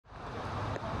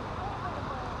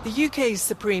The UK's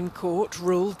Supreme Court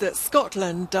ruled that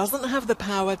Scotland doesn't have the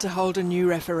power to hold a new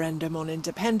referendum on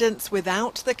independence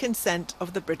without the consent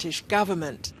of the British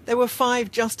government. There were 5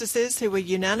 justices who were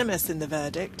unanimous in the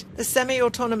verdict. The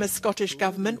semi-autonomous Scottish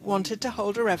government wanted to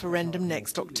hold a referendum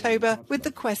next October with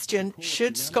the question,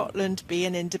 should Scotland be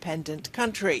an independent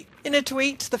country? In a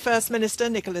tweet, the First Minister,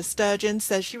 Nicola Sturgeon,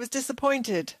 says she was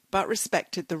disappointed but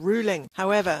respected the ruling.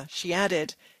 However, she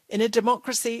added, in a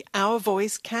democracy, our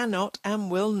voice cannot and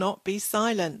will not be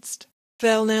silenced.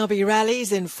 There'll now be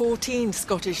rallies in 14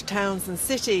 Scottish towns and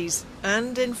cities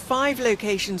and in 5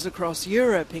 locations across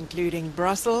Europe, including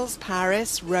Brussels,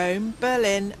 Paris, Rome,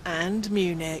 Berlin and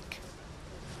Munich.